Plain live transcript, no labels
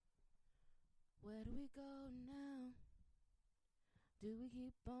do we go now? Do we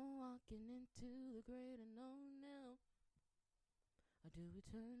keep on walking into the great unknown now? Or do we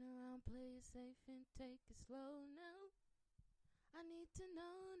turn around, play it safe, and take it slow now? I need to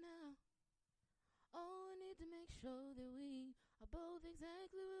know now. Oh, I need to make sure that we are both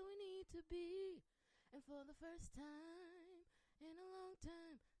exactly where we need to be. And for the first time in a long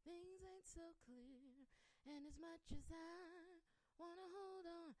time, things ain't so clear. And as much as I wanna hold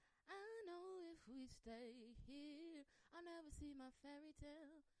on, I know if we stay here, I'll never see my fairy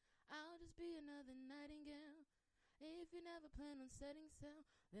tale. I'll just be another nightingale. If you never plan on setting sail,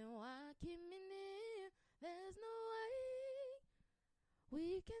 then why keep me near? There's no way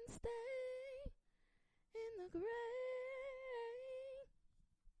we can stay in the gray.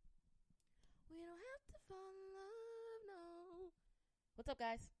 We don't have to fall in love, no. What's up,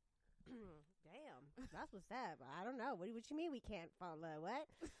 guys? Damn, that's what's up. I don't know. What you mean we can't fall in love? What?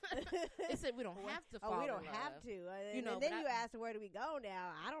 They said we don't have to fall in love. Oh, we don't have to. And then you asked where do we go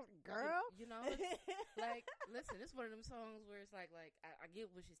now? I don't, girl. You know, it's like, listen, it's one of them songs where it's like I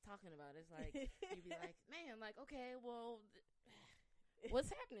get what she's talking about. It's like, you be like, man, like, okay, well,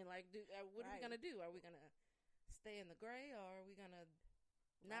 what's happening? Like, what are we going to do? Are we going to stay in the gray, or are we going to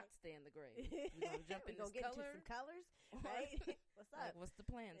not stay in the gray? We're going to jump in this get color? into some colors, right? What's up? Like, what's the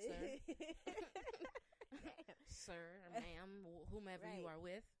plan, sir? Sir, ma'am, whomever you are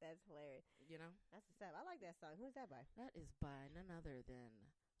with. That's hilarious. You know? That's what's up. I like that song. Who's that by? That is by none other than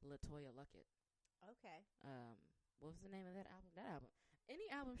LaToya Luckett. Okay. What was the name of that album? That album. Any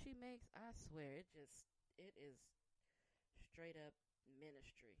album she makes, I swear, it is straight up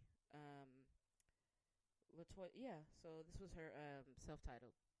ministry. LaToya, yeah. So this was her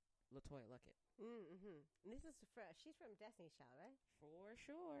self-titled LaToya Luckett. Mm-hmm. And this is she's from Destiny's Child, right? For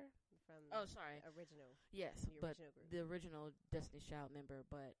sure. From original. Yes, the original group. The original Destiny's Child member,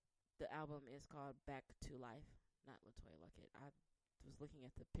 but the album is called Back to Life, not LaToya Luckett. I was looking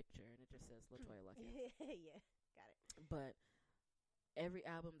at the picture and it just says LaToya Luckett. Yeah, got it. But every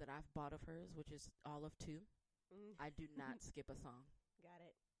album that I've bought of hers, which is all of 2, I do not skip a song. Got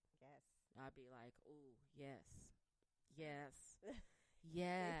it. Yes. I'd be like, ooh, yes. Yes.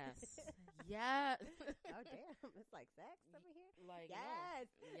 Yes. Yes. Oh, damn. It's like sex over here? Like, yes.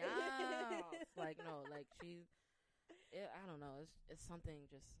 No. Yes. Like, no. Like, I don't know. It's something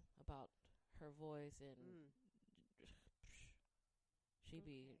just about her voice and she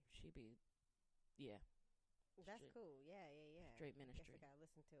be, yeah. That's cool. Yeah. Straight ministry. I guess I gotta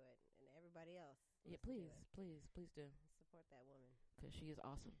listen to it. And everybody else. Yeah, please do. Support that woman. Because she is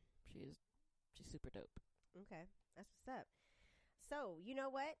awesome. She's super dope. Okay. That's what's up. So, you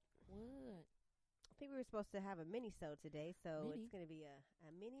know what? What? I think we were supposed to have a mini-sode today, so it's going to be a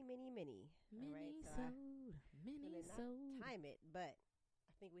mini. Mini-sode. Mini-sode. Not time it, but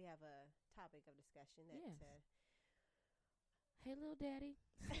I think we have a topic of discussion that... Yes. Hey, little daddy.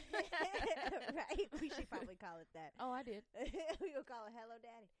 Right? We should probably call it that. Oh, I did. We will call it Hello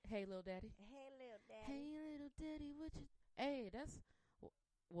Daddy. Hey, little daddy. Hey, little daddy. Hey, little daddy, what you... Hey, that's...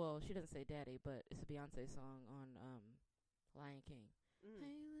 Well, she doesn't say daddy, but it's a Beyonce song on Lion King. Hey,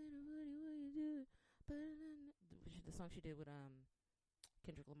 little buddy, what you doing? The song she did with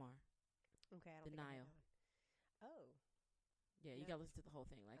Kendrick Lamar. Okay, I don't The think I know Nile. that one. Oh. Yeah, you gotta listen to the whole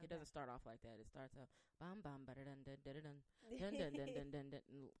thing. Like, okay. It doesn't start off like that. It starts out bam bam ba dun dun dun dun dun dun dun dun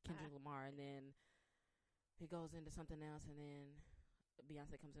Kendrick Lamar, and then it goes into something else, and then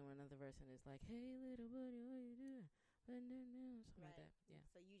Beyonce comes in with another verse, and it's like, "Hey, little buddy, what you doing?" Something like that. Yeah.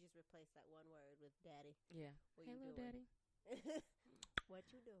 So you just replace that one word with daddy. Yeah. What hey, you little doing? daddy. What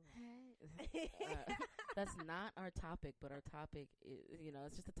you doing? Hey. That's not our topic, but our topic is,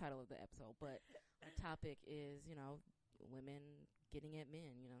 it's just the title of the episode. But our topic is, women getting at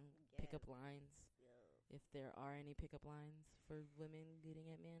men, Yes. pickup lines. Yeah. If there are any pickup lines for women getting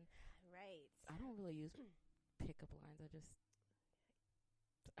at men. Right. I don't really use pickup lines.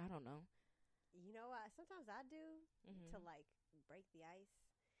 I don't know. You know what? Sometimes I do to like break the ice.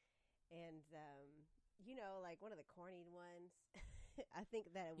 And, like one of the corny ones, I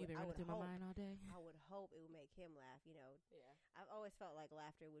think that You've been running through my mind all day. I would hope it would make him laugh, Yeah. I've always felt like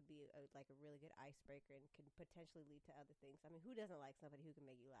laughter would be a really good icebreaker and can potentially lead to other things. I mean, who doesn't like somebody who can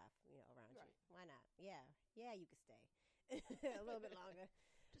make you laugh, around you? Why not? Yeah, you could stay a little bit longer.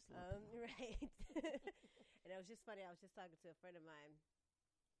 Just a little bit longer. Right. And it was just funny. I was just talking to a friend of mine,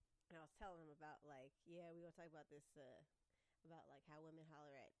 and I was telling him about we gonna talk about this about how women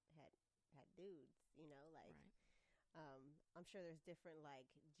holler at dudes, Right. I'm sure there's different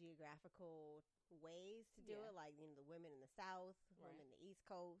geographical ways to do it, the women in the South, women in the East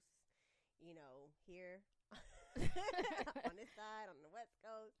Coast, here on this side, on the West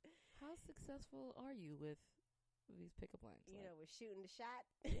Coast. How successful are you with these pickup lines? You know, we're shooting the shot.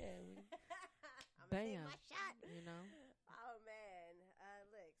 Yeah. I'm gonna take my shot. You know. Oh man,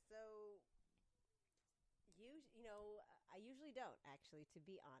 look. So you know, I usually don't actually, to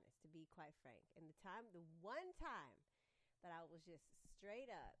be honest, to be quite frank. And the one time that I was just straight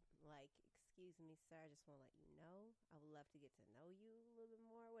up like, excuse me, sir, I just want to let you know, I would love to get to know you a little bit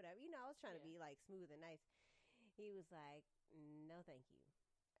more, whatever. You know, I was trying to be like smooth and nice. He was like, no, thank you.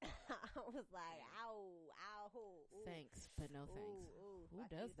 I was like, ow, ow, ooh. Thanks, but no thanks. Who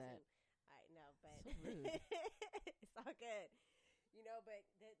does that? I know, but so rude. It's all good. You know, but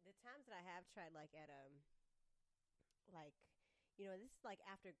the times that I have tried, like at like, you know, this is like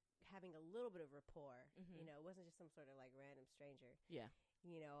after having a little bit of rapport. You know, it wasn't just some sort of like random stranger. Yeah.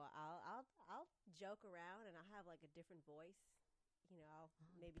 You know, I'll joke around and I'll have like a different voice. You know, I'll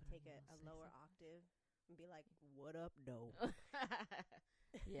maybe take a lower octave and be like, "What up, though?"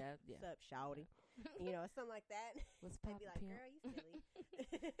 Yeah. What's up, shawty? You know, something like that. What's I'd poppin', be like, pimp? "Girl, you silly."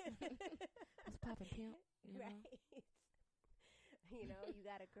 What's poppin', pimp? You know? Right. You know, you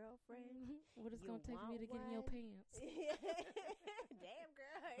got a girlfriend. What it's You gonna take for me to get in your want pants? Damn,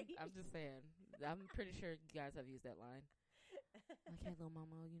 girl. I'm just saying. I'm pretty sure you guys have used that line. Like, hey, little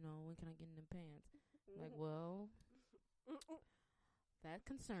mama, you know, when can I get in them pants? Like, well, that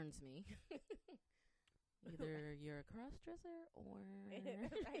concerns me. Either you're a cross-dresser or...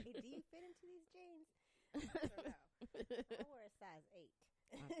 Right. Do you fit into these jeans? I don't know. I wear a size 8.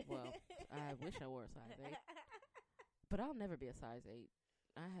 Well, I wish I wore a size 8. But I'll never be a size 8.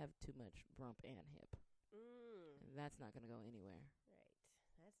 I have too much rump and hip. And that's not going to go anywhere. Right.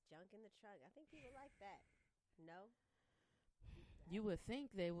 That's junk in the trunk. I think people like that. No? You would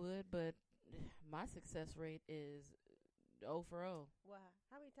think they would, but my success rate is 0 for 0. Well,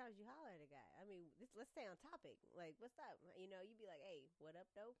 how many times you holler at a guy? I mean, let's stay on topic. Like, what's up? You know, you be like, hey, what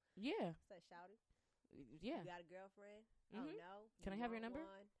up, though? Yeah. What's up, shawty? Yeah. You got a girlfriend? Oh, no? Can I have your number?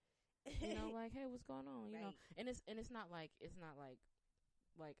 One? You know, like, hey, what's going on? You Right. know, and it's not like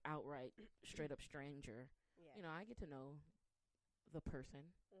outright straight up stranger. Yeah. You know, I get to know the person.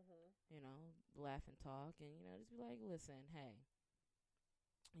 Mm-hmm. You know, laugh and talk, and you know, just be like, listen, hey,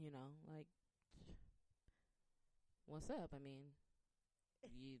 you know, like, what's up? I mean,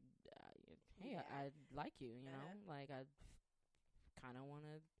 hey, Yeah. I like you. You know, like I kind of want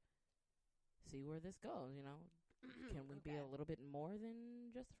to see where this goes. You know, can we be a little bit more than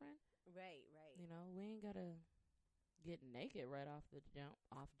just a friend? Right, right. You know, we ain't gotta get naked right off the jump,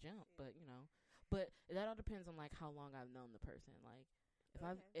 but you know, but that all depends on like how long I've known the person. Like,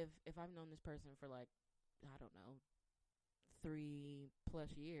 if I've known this person for like, I don't know, 3+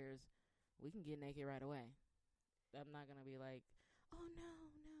 years, we can get naked right away. I'm not gonna be like, oh no.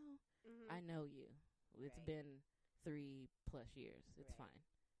 I know you. It's been 3+ years. It's fine.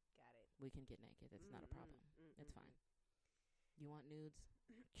 Got it. We can get naked. It's not a problem. It's fine. You want nudes?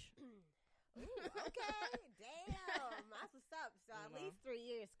 Ooh, okay. Damn. That's what's up. So at least 3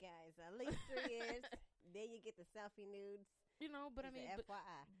 years, guys. At least 3 years. Then you get the selfie nudes. You know, but I mean,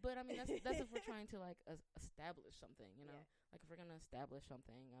 FYI. but I mean, that's if we're trying to like establish something. You know, like if we're gonna establish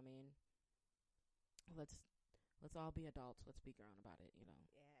something, I mean, let's all be adults. Let's be grown about it. You know.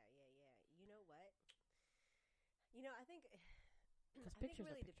 Yeah. You know what? You know, I think it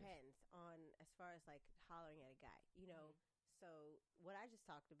really depends on as far as like hollering at a guy. You know, so what I just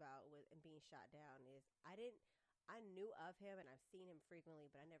talked about with and being shot down is I knew of him and I've seen him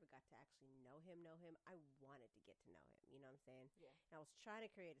frequently, but I never got to actually know him. I wanted to get to know him. You know what I'm saying? Yeah. And I was trying to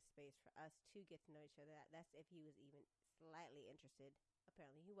create a space for us to get to know each other. That's if he was even slightly interested.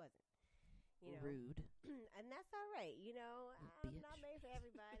 Apparently he wasn't. You know? Rude. And that's all right. You know, I'm bitch. not made for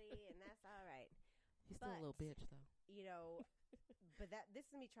everybody, and that's all right. He's still a little bitch, though. You know, but this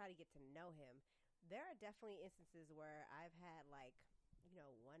is me trying to get to know him. There are definitely instances where I've had like, you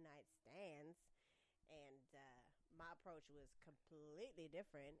know, one night stands, and my approach was completely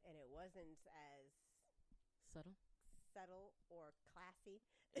different, and it wasn't as subtle or classy.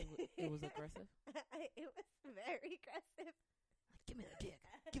 It was aggressive. It was very aggressive. Like, give me the dick.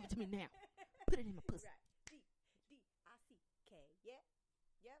 Give it to me now. Put it in my pussy. Right. D-I-C-K. Yep.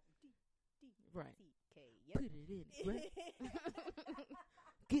 D-D-C-K. Right. Yep. Put it in. Right?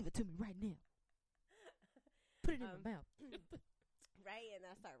 Give it to me right now. Put it in my mouth. Right, and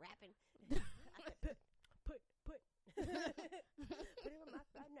I start rapping. I said, put. Put it in my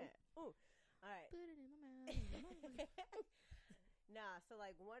mouth right now. Ooh. All right. Put it in my mouth. Nah, so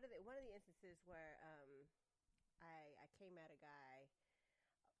like one of the instances where I came at a guy.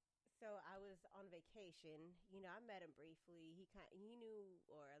 So I was on vacation. You know, I met him briefly. He knew,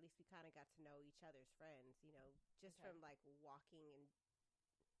 or at least we kind of got to know each other's friends. You know, just from like walking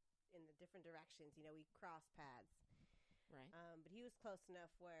in different directions. You know, we crossed paths. Right. But he was close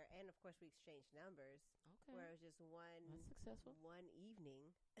enough where, and of course we exchanged numbers. Okay. Where it was just That's successful. one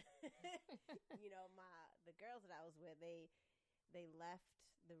evening. You know, the girls that I was with, they left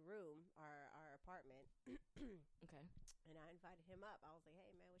the room, our apartment. Okay. And I invited him up. I was like,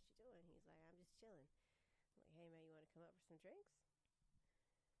 "Hey man, what you doing?" He's like, "I'm just chilling." I'm like, "Hey man, you want to come up for some drinks?"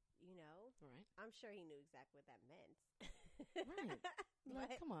 You know, Right. I'm sure he knew exactly what that meant. Right.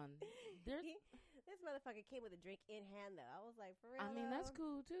 Like, come on. There's. This motherfucker came with a drink in hand, though. I was like, for real. I mean, that's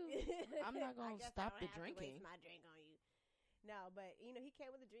cool too. I'm not gonna stop the drinking. Waste my drink on you. No, but you know, he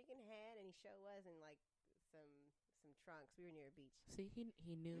came with a drink in hand, and he sure was in like some trunks. We were near a beach. See, he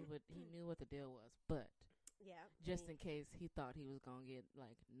knew what the deal was, but yeah, just in case he thought he was gonna get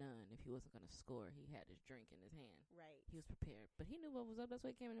like none if he wasn't gonna score, he had his drink in his hand. Right. He was prepared, but he knew what was up. That's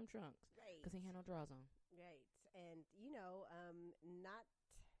why he came in them trunks. Right. Because he had no drawers on. Right. And you know, not.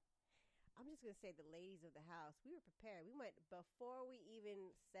 I'm just gonna say the ladies of the house. We were prepared. We went before we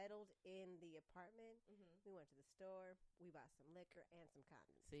even settled in the apartment. Mm-hmm. We went to the store. We bought some liquor and some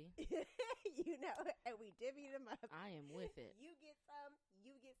condoms. See, you know, and we divvied them up. I am with it. You get some.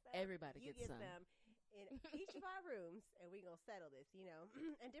 You get some. Everybody you gets get some. them in each of our rooms, and we gonna settle this. You know,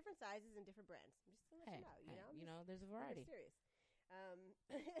 and different sizes and different brands. I'm just gonna let you know. You know, there's a variety. I'm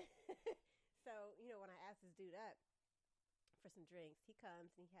serious. So you know, when I asked this dude up for some drinks, he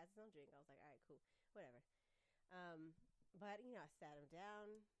comes and he has his own drink. I was like, all right, cool, whatever. But you know, I sat him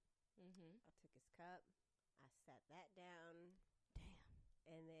down. Mm-hmm. I took his cup. I sat that down. Damn.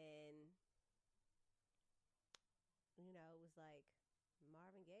 And then, you know, it was like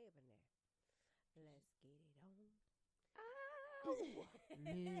Marvin Gaye up in there. Let's get it on.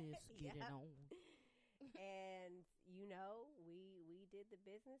 Let's get it on. And you know, we did the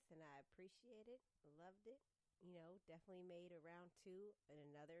business, and I appreciate it, loved it. You know, definitely made a round two in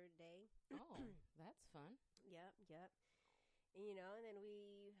another day. Oh, that's fun. Yep. And, you know, and then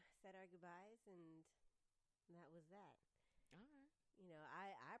we said our goodbyes, and that was that. All right. You know,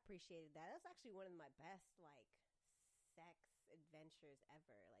 I appreciated that. That's actually one of my best, like, sex adventures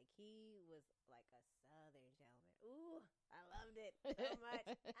ever. Like, he was like a southern gentleman. Ooh, I loved it so much.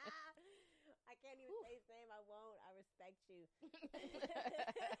 I can't even say his name. I won't. I respect you. I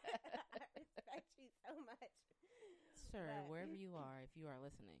respect you so much. Sir, wherever you are, if you are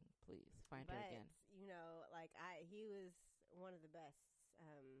listening, please find her again. You know, like he was one of the best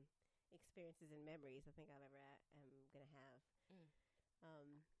experiences and memories I think I've ever am gonna have.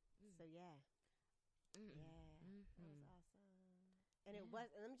 So yeah, that was awesome. And it was.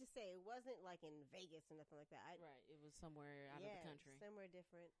 And let me just say, it wasn't like in Vegas or nothing like that. Right, it was somewhere out of the country, somewhere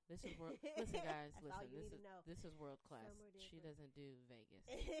different. This is world. Listen, guys, this is world class. She doesn't do Vegas.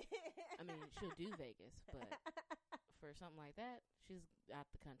 I mean, she'll do Vegas, but for something like that, she's out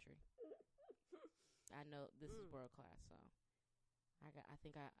the country. I know this is world class, so I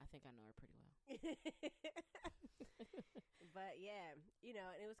think I know her pretty well. But yeah, you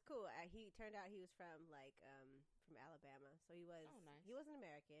know, and it was cool. He turned out he was from from Alabama, so he was. Oh, nice. He was an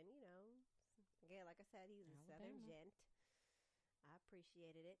American, you know. Again, like I said, he was a Southern gent. I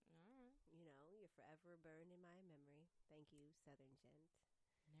appreciated it. All right. You know, you're forever burned in my memory. Thank you, Southern gent.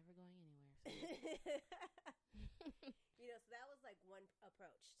 Never going anywhere. So. You know, so that was like one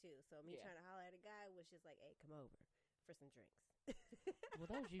approach too. So me trying to holler at a guy was just like, "Hey, come over for some drinks." Well,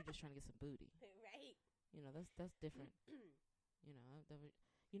 that was you just trying to get some booty, right? You know, that's different. You know,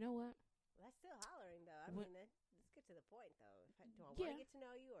 you know what? Well, that's still hollering though. I mean, let's get to the point though. Do I want to get to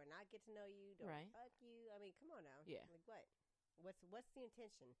know you or not get to know you? Do I fuck you? I mean, come on now. Yeah. Like what? What's the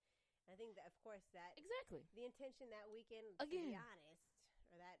intention? I think that, of course, that exactly the intention that weekend. Again, to be honest,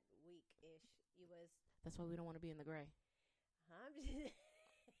 or that week-ish, it was. That's why we don't want to be in the gray. I'm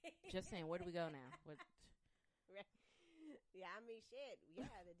just saying. Where do we go now? What? Right. Yeah, I mean, shit.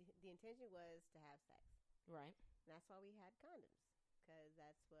 Yeah, the intention was to have sex. Right. And that's why we had condoms, because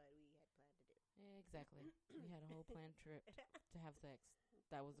that's what we had planned to do. Yeah, exactly. We had a whole planned trip to have sex.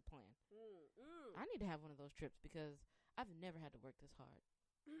 That was the plan. I need to have one of those trips because I've never had to work this hard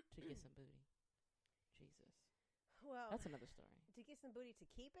to get some booty. Jesus. Well, that's another story. To get some booty to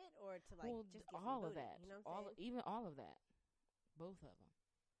keep it, or to just get all some of booty, that, you know what I'm saying? even all of that, both of them.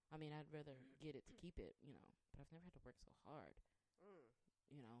 I mean, I'd rather get it to keep it, you know, but I've never had to work so hard.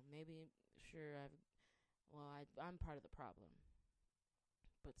 You know, maybe I'm part of the problem,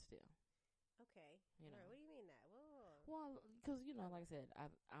 but still. Okay. You know. Right, what do you mean that? Whoa. Well, because you know, like I said,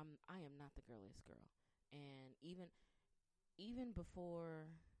 I am not the girliest girl, and even before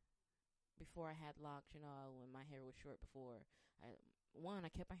I had locks, you know, when my hair was short before, I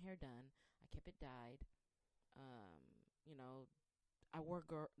kept my hair done. I kept it dyed. You know, I wore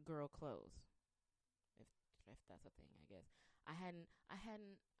girl clothes, if that's a thing, I guess. I hadn't. I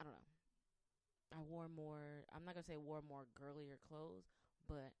don't know. I wore more. I'm not gonna say wore more girlier clothes,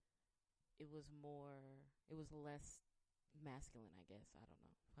 but it was more. It was less masculine, I guess. I don't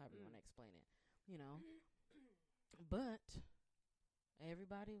know. However you want to explain it, you know. But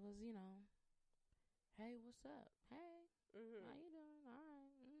everybody was, hey, what's up? Hey, how you doing? All right.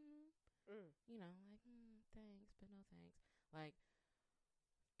 You know, like, thanks, but no thanks. Like,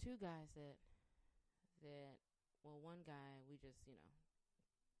 two guys well, one guy, we just,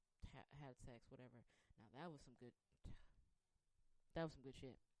 had sex, whatever. Now, that was some good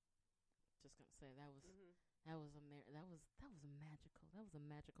shit. Just gonna say, that was a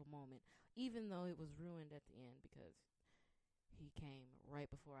magical moment. Even though it was ruined at the end because he came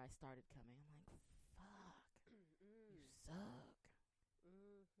right before I started coming. I'm like, fuck, you suck.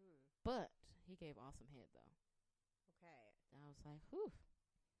 But he gave awesome head though. Okay. And I was like, whew.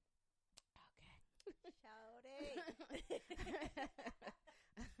 Okay. Shouty.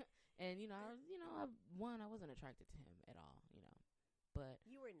 And I wasn't attracted to him at all. But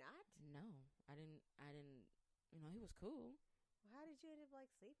you were not? No, I didn't. He was cool. Well, how did you end up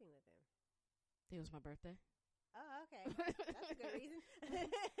sleeping with him? It was my birthday. Oh, okay. That's a good reason.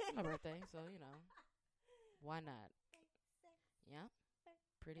 My birthday, so why not? Yeah,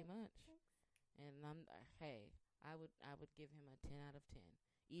 pretty much. And I would give him a 10 out of 10,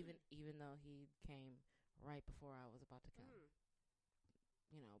 even though he came right before I was about to come.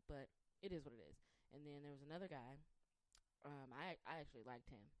 But it is what it is. And then there was another guy. I actually liked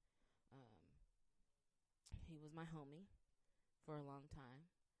him. He was my homie for a long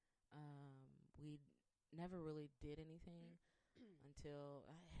time. We never really did anything until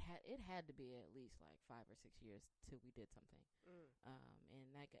it had to be at least like 5 or 6 years till we did something. And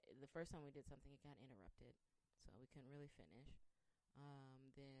the first time we did something, it got interrupted, so we couldn't really finish.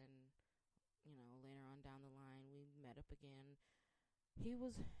 Then, later on down the line, we met up again. He's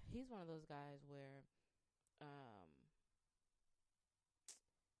one of those guys where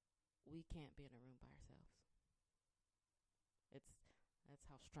we can't be in a room by ourselves. That's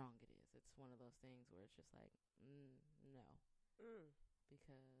how strong it is. It's one of those things where it's just like, no.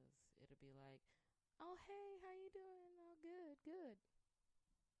 Because it'll be like, oh, hey, how you doing? Oh, good.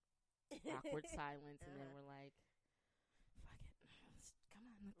 Awkward silence, and then we're like, fuck it.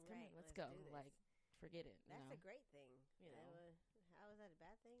 Come on, let's go. Like, forget it. That's a great thing. How is that a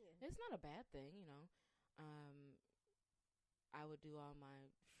bad thing? It's not a bad thing, I would do all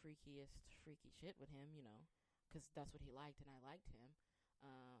my freaky shit with him, because that's what he liked, and I liked him.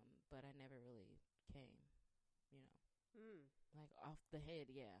 But I never really came, like off the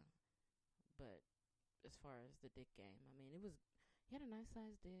head, yeah. But as far as the dick game, I mean, he had a nice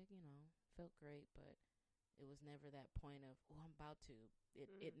sized dick, felt great, but it was never that point of, oh, I'm about to.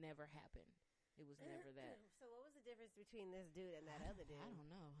 It never happened. It was never that. So what was the difference between this dude and that other dude? I don't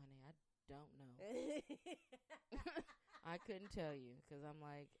know, honey. I don't know. I couldn't tell you because I'm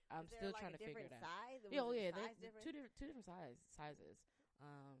still trying to figure it out. Size? Yeah, they're two different sizes.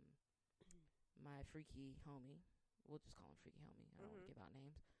 My freaky homie, we'll just call him freaky homie. I don't want to give out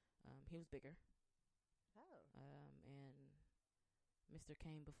names. He was bigger. Oh. And Mr.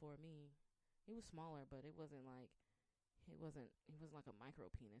 came before me. He was smaller, but it wasn't like he wasn't like a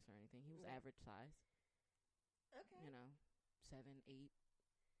micro penis or anything. He was average size. Okay. 7, 8.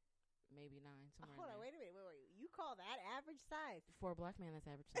 Maybe 9, somewhere. Hold on, wait a minute. You call that average size? For a black man, that's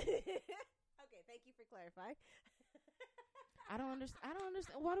average size. Okay, thank you for clarifying. I don't understand.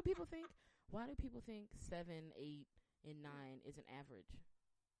 Why do people think 7, 8, and 9 is an average?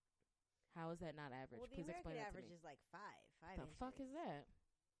 How is that not average? Well, the Please American explain that average to me. is like 5 The inches. fuck is that?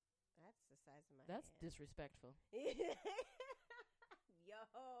 That's the size of my That's hand. disrespectful. Yo.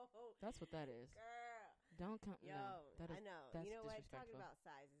 That's what that is. Girl. Don't come. Yo, no, that is, I know. That's you know what? disrespectful. Talking about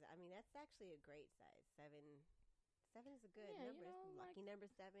sizes, I mean, that's actually a great size. 7 is a good Yeah, number. It's lucky number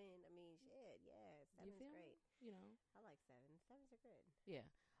 7. I mean, shit. Yeah, 7's great. I like 7. 7s are good. Yeah.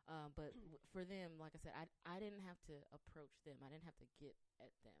 But for them, like I said, I didn't have to approach them. I didn't have to get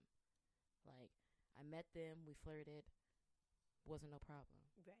at them. Like, I met them, we flirted, wasn't no problem.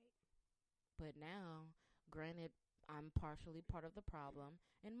 Right. But now, granted, I'm partially part of the problem,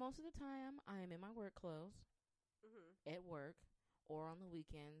 and most of the time, I am in my work clothes at work, or on the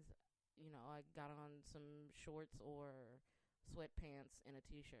weekends, I got on some shorts or sweatpants and a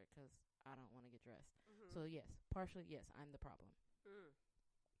t-shirt because I don't want to get dressed. So yes, partially, yes, I'm the problem.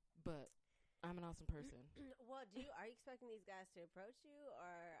 But I'm an awesome person. Well, are you expecting these guys to approach you, or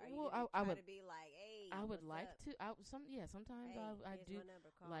are you Well, trying I would to be like, hey, I would what's like up? to. Sometimes Hey, I here's do. my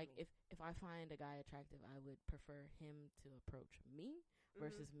number. Call Like me. if I find a guy attractive, I would prefer him to approach me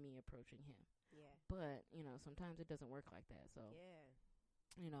versus me approaching him. Yeah. But sometimes it doesn't work like that. So Yeah.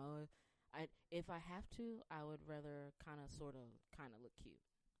 if I have to, I would rather kind of look cute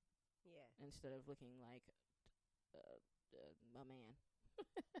Yeah. instead of looking like a man.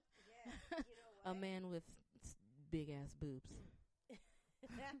 Yeah. You know what? A man with big ass boobs.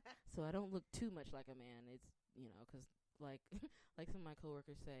 So I don't look too much like a man. It's because like like some of my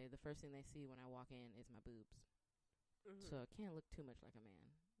coworkers say, the first thing they see when I walk in is my boobs. So I can't look too much like a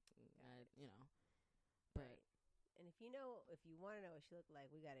man. But right. And if you want to know what she looked like,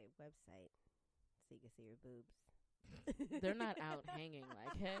 we got a website so you can see her boobs. they're not out hanging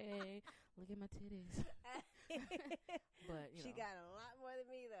like, hey, look at my titties. But she got a lot more than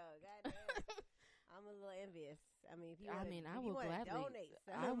me though. Goddamn. I'm a little envious. I mean, if you wanna donate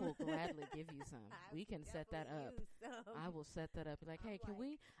some, I will gladly give you some. We can set that up. I will set that up. Like, hey, can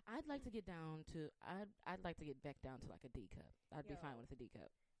we? I'd like to get down to. I'd like to get back down to like a D cup. I'd be fine with a D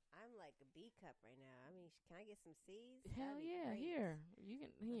cup. I'm like a B cup right now. I mean, can I get some C's? Hell yeah! Great. Here, you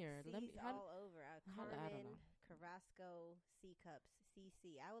can. Here, C's let me. all over. I don't know. Carrasco, C cups,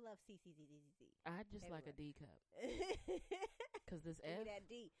 CC. I would love CCCCC. I just like a D cup. Because this Give F. me that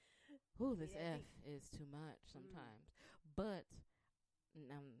D. Ooh, this F is too much sometimes. But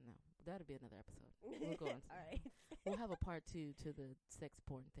no, that'll be another episode. We'll go on. All right. We'll have a part 2 to the sex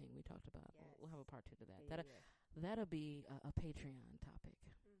porn thing we talked about. Yes. We'll have a part 2 to that. Yeah. That'll be a Patreon topic.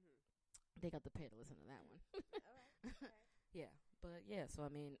 They got to pay to listen to that one. All right. Yeah, but yeah. So I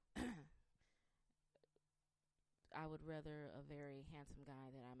mean, I would rather a very handsome guy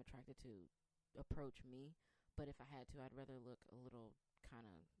that I'm attracted to approach me. But if I had to, I'd rather look a little kind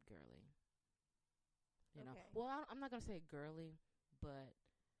of girly. You know? Well, I'm not going to say girly, but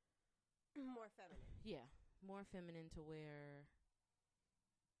more feminine. Yeah, more feminine to where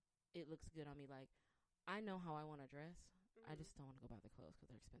it looks good on me. Like, I know how I want to dress. I just don't want to go buy the clothes because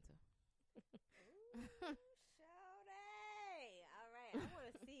they're expensive. Ooh, Shawty. All right, I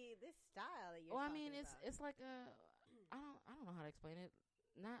want to see this style that you're Well, I talking mean, it's like I don't know how to explain it.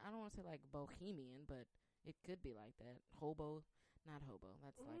 I don't want to say like bohemian, but it could be like that. Hobo, not hobo.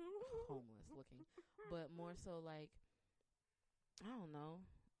 That's like homeless looking, but more so like, I don't know.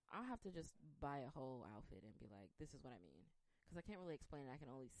 I'll have to just buy a whole outfit and be like, this is what I mean. Because I can't really explain it. I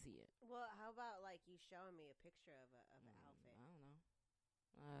can only see it. Well, how about like you showing me a picture of an outfit? I don't know.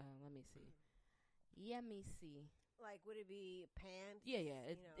 Let me see. Let me see. Like, would it be pants? Yeah.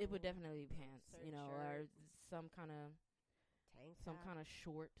 It would definitely be pants. Or some kind of tank top? some kind of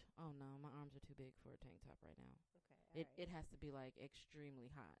short. Oh no, my arms are too big for a tank top right now. Okay. It has to be like extremely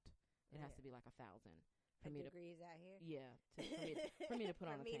hot. It has to be like 1,000 for me degrees out here. Yeah, for me to put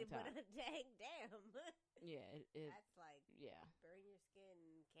on a tank top. Put on a tank, damn. Yeah, that's like burn your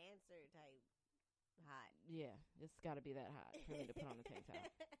skin cancer type hot. Yeah, it's got to be that hot for me to put on a tank top.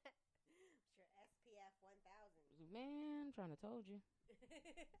 It's your SPF 1000. Man, I'm trying to told you. I'm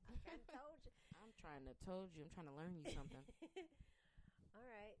trying to told you. I'm trying to told you. I'm trying to learn you something. All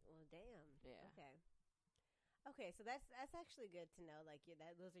right. Well, damn. Yeah. Okay, so that's actually good to know. Like,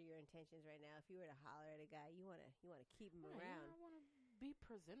 those are your intentions right now. If you were to holler at a guy, you wanna keep him around. I want to be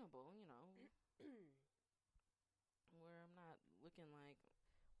presentable, where I'm not looking like,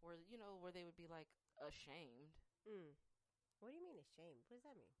 where they would be like ashamed. What do you mean ashamed? What does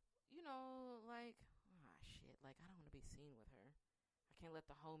that mean? Like, shit. Like, I don't want to be seen with her. I can't let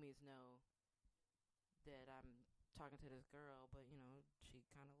the homies know that I'm talking to this girl, but she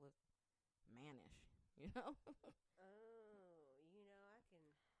kind of looked mannish. I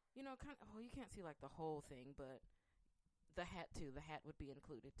can. Kind of. Well, you can't see like the whole thing, but the hat too. The hat would be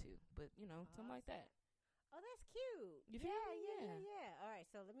included too. But something like that. Oh, that's cute. You feel me? Yeah. All right,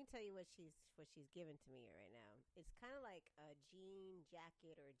 so let me tell you what she's given to me right now. It's kind of like a jean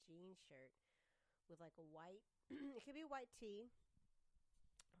jacket or a jean shirt with like a white. It could be a white tee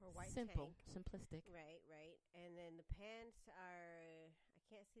or a white simple, tank. simplistic. Right. And then the pants are. I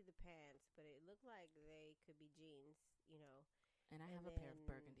can't see the pants, but it looked like they could be jeans. And I have a pair of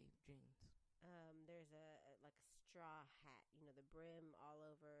burgundy jeans. There's like a straw hat, the brim all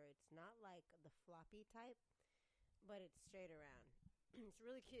over. It's not like the floppy type, but it's straight around. It's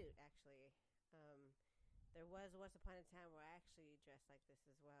really cute, actually. There was once upon a time where I actually dressed like this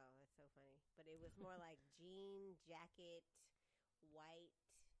as well. That's so funny. But it was more like jean jacket, white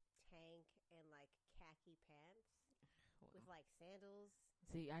tank, and like khaki pants with like sandals.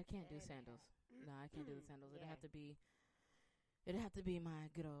 See, I can't do sandals. No, I can't do the sandals. It'd have to be my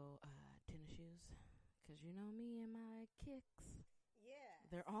good old tennis Because you know me and my kicks. Yeah.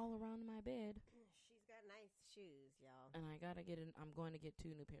 They're all around my bed. She's got nice shoes, y'all. And I got to get in. I'm going to get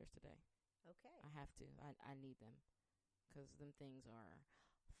 2 new pairs today. Okay. I have to. I need them. Because them things are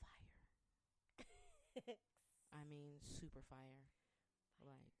fire. I mean, super fire.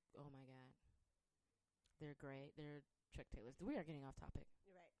 Like, oh my God. They're great. They're Chuck Taylors. We are getting off topic.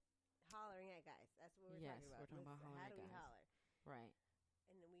 You're right. Hollering at guys. That's what we're talking about. We're talking about hollering how at do we guys. holler? Right.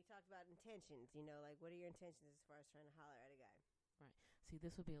 And then we talked about intentions. You know, like, what are your intentions as far as trying to holler at a guy? Right. See,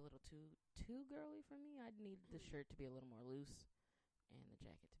 this would be a little too girly for me. I'd need the shirt to be a little more loose and the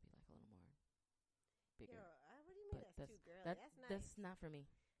jacket to be like a little more bigger. Yo, what do you mean But that's too girly? That's nice. That's not for me.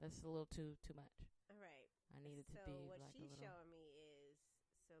 That's a little too much. All right. I need it to so be what like she's a little. showing me is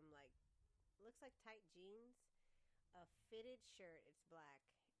some like looks like tight jeans, a fitted shirt. It's black,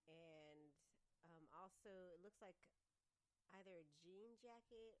 and also it looks like either a jean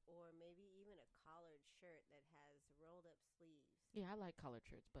jacket or maybe even a collared shirt that has rolled up sleeves. Yeah, I like collared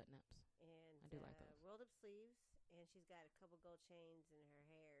shirts, button ups. And I do like those. rolled up sleeves, and she's got a couple gold chains, and her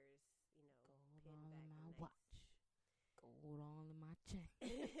hair is, you know, Gold pinned all back in my nice. watch. Gold all in my chain.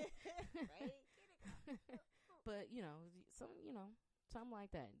 Right? Get it? But something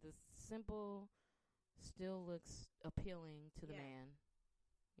like that. The simple still looks appealing to the man.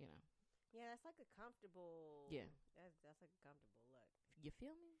 You know. Yeah, that's like a comfortable. Yeah. That's like a comfortable look. You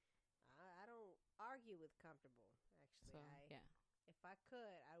feel me? I don't argue with comfortable. Actually, So yeah. If I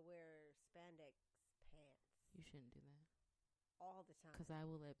could, I'd wear spandex pants. You shouldn't do that. All the time. Because I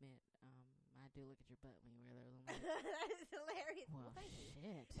will admit, I do look at your butt when you wear those. That is hilarious. Well, thank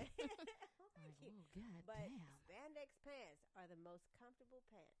shit. you. Well, thank you. Oh, God But damn. spandex pants are the most comfortable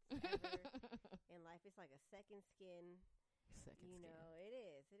pants ever in life. It's like a second skin. Second skin. Know, it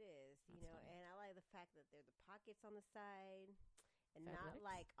is. It is. That's you know, funny. and I like the fact that they're the pockets on the side. And Fat not legs?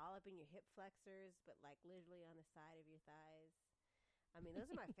 like all up in your hip flexors, but like literally on the side of your thighs. I mean,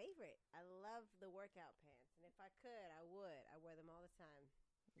 those are my favorite. I love the workout pants. And if I could, I would. I wear them all the time.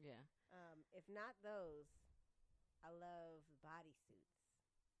 Yeah. If not those, I love bodysuits.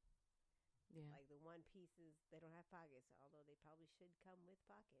 Yeah. Like the one pieces, they don't have pockets, although they probably should come with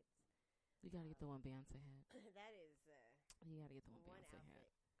pockets. You got to get the one Beyonce had. That is You got to get the one one Beyonce outfit.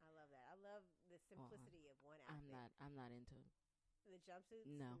 had. I love that. I love the simplicity of one outfit. I'm not into The jumpsuits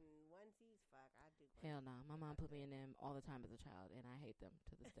No. and onesies, fuck, I do. hell no. My mom put me in them all the time as a child, and I hate them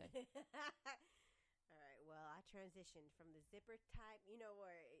to this day. All right, well, I transitioned from the zipper type,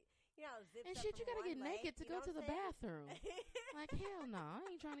 where, zips And up shit, from you gotta one get leg, naked to you go know to what the I'm saying? bathroom. Like hell no, I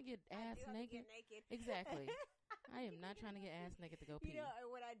ain't trying to get I ass do have to naked. get naked. Exactly. I am not trying to get ass naked to go pee. And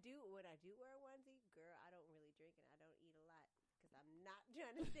when I do wear a onesie, girl, I don't really drink and I don't eat a lot because I'm not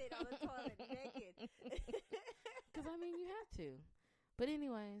trying to sit on the toilet naked. Because I mean, you have to. But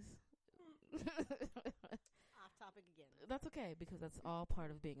anyways, Off topic again. that's okay because that's all part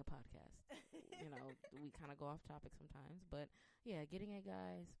of being a podcast. We kind of go off topic sometimes, but yeah, getting at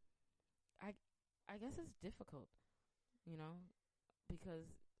guys, I guess it's difficult, because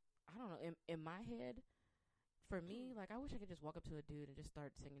I don't know. In my head, for me, like I wish I could just walk up to a dude and just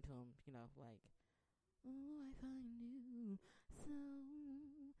start singing to him, like, oh, I find you so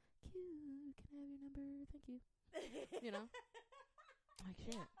cute. Can I have your number? Thank you. Like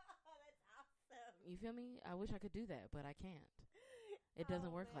shit. Oh, that's awesome. You feel me? I wish I could do that, but I can't. It doesn't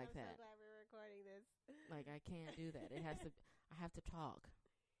work man, like I'm that. so glad we're recording this. Like I can't do that. I have to talk.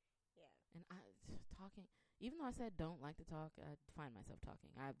 Yeah. And talking, even though I said don't like to talk, I find myself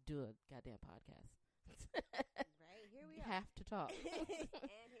talking. I do a goddamn podcast. Right, here we You are. have to talk.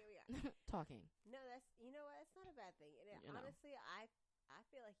 And here we are. Talking. No, you know what? It's not a bad thing. And honestly, I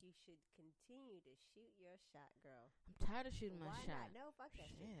feel like you should continue to shoot your shot, girl. I'm tired of shooting my Why shot. not? No, fuck that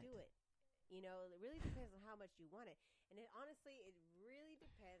shit. Shit. Do it. It really depends on how much you want it. And it really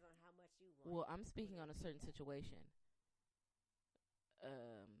depends on how much you want Well, it. I'm speaking on a certain situation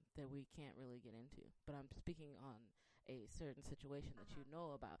that we can't really get into. But I'm speaking on a certain situation that you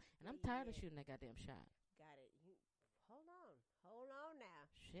know about. And I'm tired of shooting that goddamn shot. Got it. Hold on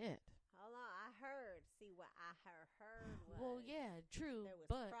now. Shit. Hold on. I heard. See, what I heard was. Well, yeah, true. There was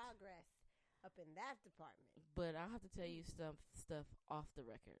but progress up in that department. But I'll have to tell you stuff off the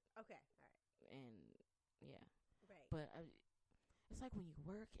record. Okay. All right. And yeah. Right. But it's like when you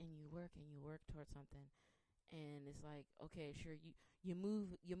work and you work and you work towards something, and it's like, okay, sure, you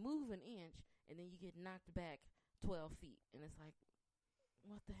move an inch, and then you get knocked back 12 feet, and it's like,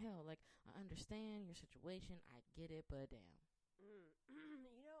 what the hell? Like, I understand your situation, I get it, but damn.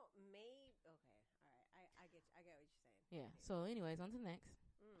 Maybe okay. All right. I get what you're saying. Yeah. So, anyways, on to the next.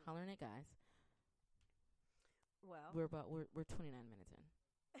 Hollering at guys. Well, We're 29 minutes in.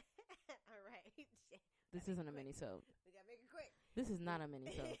 all right. This isn't a mini-sode. We gotta make it quick. This is not a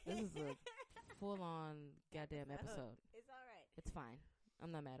mini-sode. This is a full-on goddamn episode. It's all right. It's fine. I'm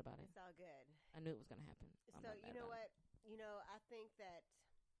not mad about it. It's all good. I knew it was gonna happen. I'm So not mad you know about what? You know, I think that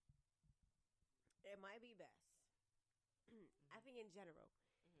it might be best. I think in general,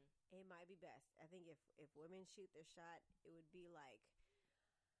 it might be best. I think if women shoot their shot, it would be like,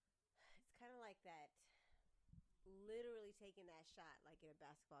 it's kind of like that, literally taking that shot like in a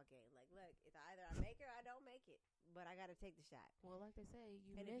basketball game. Like, look, it's either I make it or I don't make it, but I got to take the shot. Well, like they say,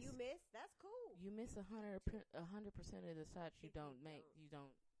 if you miss, that's cool. You miss 100% of the shots you don't make. You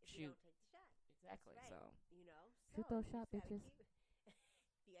don't shoot. You don't take the shot. Exactly. Right. So You know, shoot those shot bitches.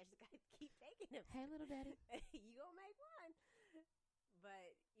 You guys just gotta keep taking them. Hey, little daddy. You gonna make one.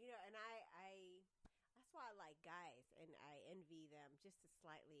 But you know, and I that's why I like guys, and I envy them just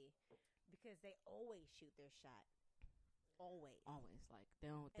slightly, because they always shoot their shot. Always. Like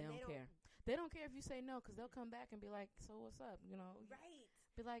they don't care. They don't care if you say no, because they'll come back and be like, "So what's up?" You know. Right.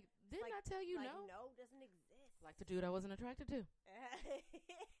 Be like, "Didn't I tell you like, no?" No doesn't exist. Like the dude I wasn't attracted to.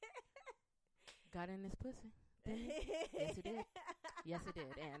 Got in this pussy. Yes, it did. Yes, it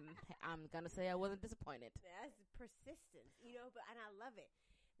did. And I'm going to say I wasn't disappointed. That's persistence, you know, and I love it.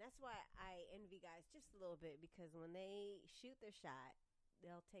 That's why I envy guys just a little bit, because when they shoot their shot,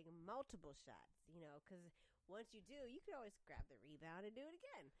 they'll take multiple shots, you know, because once you do, you can always grab the rebound and do it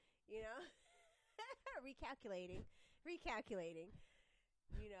again, you know, recalculating,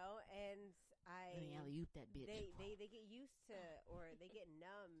 you know, and Let me alley-oop that bitch. They get used to, or they get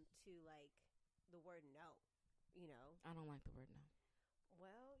numb to, like, the word no, you know. I don't like the word no.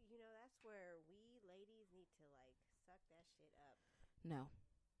 Well, you know, that's where we ladies need to, like, suck that shit up. No.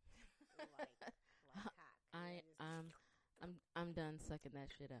 like cock. I'm done sucking that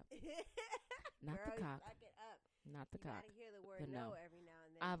shit up. Not Girl, the cock. Suck it up. Not the you cock. gotta hear the word no. every now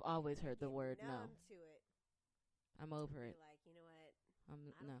and then. I've always heard the word no. Numb to it. I'm over it. Like, you know what? I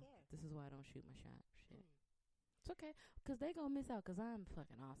don't care. This is why I don't shoot my shot. Shit. It's okay, because they gonna miss out, because I'm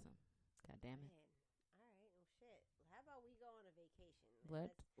fucking awesome. God damn it. Man. All right. Well, shit. How about we go on a vacation?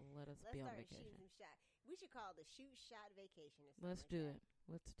 Let us be on start vacation. shooting some shot. We should call it the shoot shot vacation or something. Let's do it.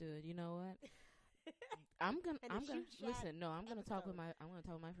 Let's do it. You know what? I'm gonna listen. No, I'm gonna talk with my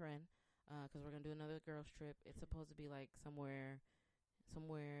friend, because we're gonna do another girls trip. It's supposed to be like somewhere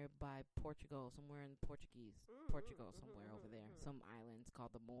by Portugal, somewhere in Portugal, somewhere over there, some islands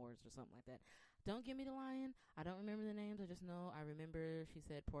called the Moors or something like that. Don't give me the lion. I don't remember the names. I just know I remember she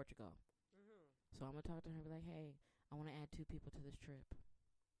said Portugal. So I'm gonna talk to her and be like, hey, I want to add 2 people to this trip,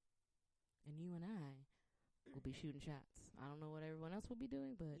 and you and I will be shooting shots. I don't know what everyone else will be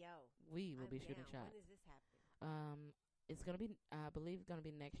doing, but we will be shooting shots. When does this happen? It's gonna be, I believe, gonna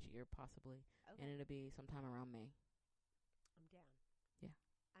be next year possibly, and it'll be sometime around May. I'm down. Yeah,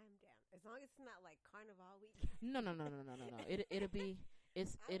 I'm down. As long as it's not like Carnival week. No.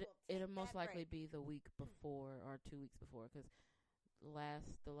 It'll most likely be the week before or 2 weeks before, because the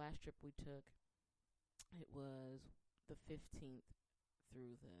last trip we took, it was the 15th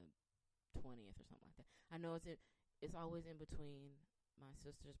through the 20th or something like that. I know it's always in between my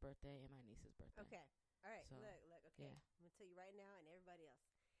sister's birthday and my niece's birthday. Okay. All right. So, look. Okay. Yeah. I'm gonna tell you right now, and everybody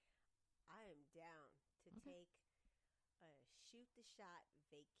else, I am down to take a shoot the shot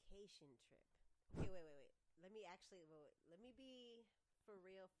vacation trip. Okay, wait. Let me be for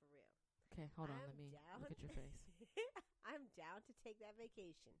real. Okay, hold on. Let me look at your face. I'm down to take that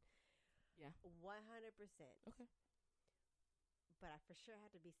vacation. Yeah. 100%. Okay. But I for sure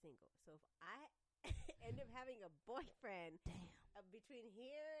have to be single. So if I end up having a boyfriend, between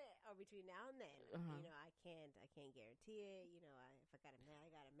here or between now and then, you know, I can't guarantee it. You know, if I got a man,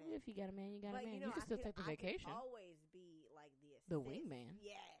 I got a man. If you got a man, you got a man. You know, can still take the vacation. I could always be like the wingman.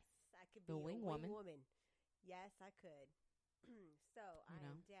 Yes, I could be the wing woman. Yes, I could. So I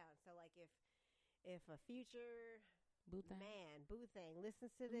am down. So like if a future boo thing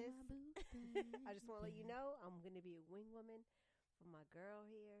listens to this, I just want to let you know I'm going to be a wing woman for my girl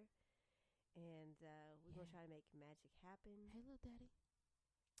here, and we're going to try to make magic happen. Hey, little daddy.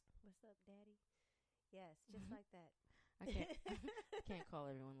 What's up, daddy? Yes, just like that. I can't call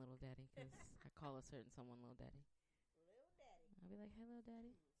everyone little daddy, because I call a certain someone little daddy. Little daddy. I'll be like, hey, little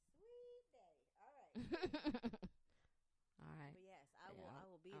daddy. Sweet daddy. All right. All right. But yes, I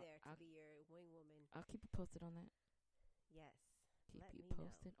will be there to be your wing woman. I'll keep you posted on that. Yes. Keep let you me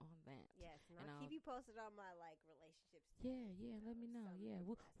posted know. on that. Yes, and I'll keep you posted on my like relationships. Yeah. Let me know. Yeah,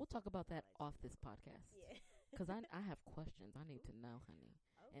 we'll talk about that off this podcast. Yeah. Because I have questions I need to know, honey,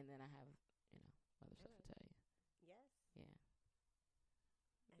 and then I have other stuff to tell you. Yes. Yeah.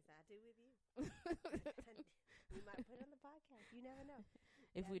 As I do with you. We might put it on the podcast. You never know.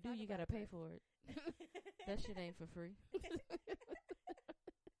 If we do, you gotta pay for it. That shit ain't for free.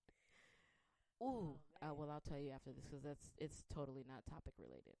 Ooh, well, I'll tell you after this because it's totally not topic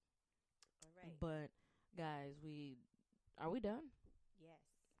related. All right. But guys, are we done? Yes.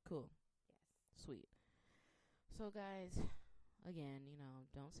 Cool. Yes. Sweet. So guys, again,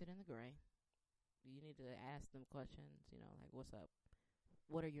 don't sit in the gray. You need to ask them questions. Like, what's up?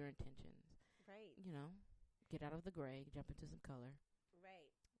 What are your intentions? Right. Get out of the gray, jump into some color.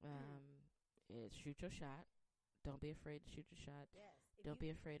 Right. Shoot your shot. Don't be afraid to shoot your shot. Yes. Don't be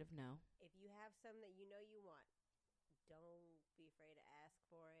afraid of no. If you have something that you know you want, don't be afraid to ask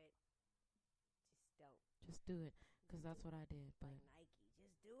for it. Just don't. Just do it, because that's what I did. But like Nike,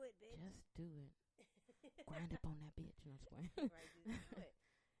 just do it, bitch. Just do it. Grind up on that bitch. Just playing. Right, just do it.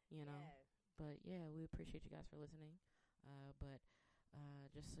 Yeah. But yeah, we appreciate you guys for listening. But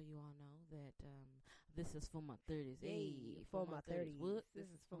just so you all know that this is for my 30s. Hey, for my 30s. What? This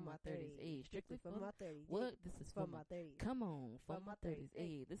is for my 30s. Hey, strictly for my 30s. What? This is for my 30s. Come on, for my 30s.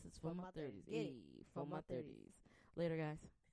 Hey, this is for my 30s. Hey, for my 30s. Later, guys.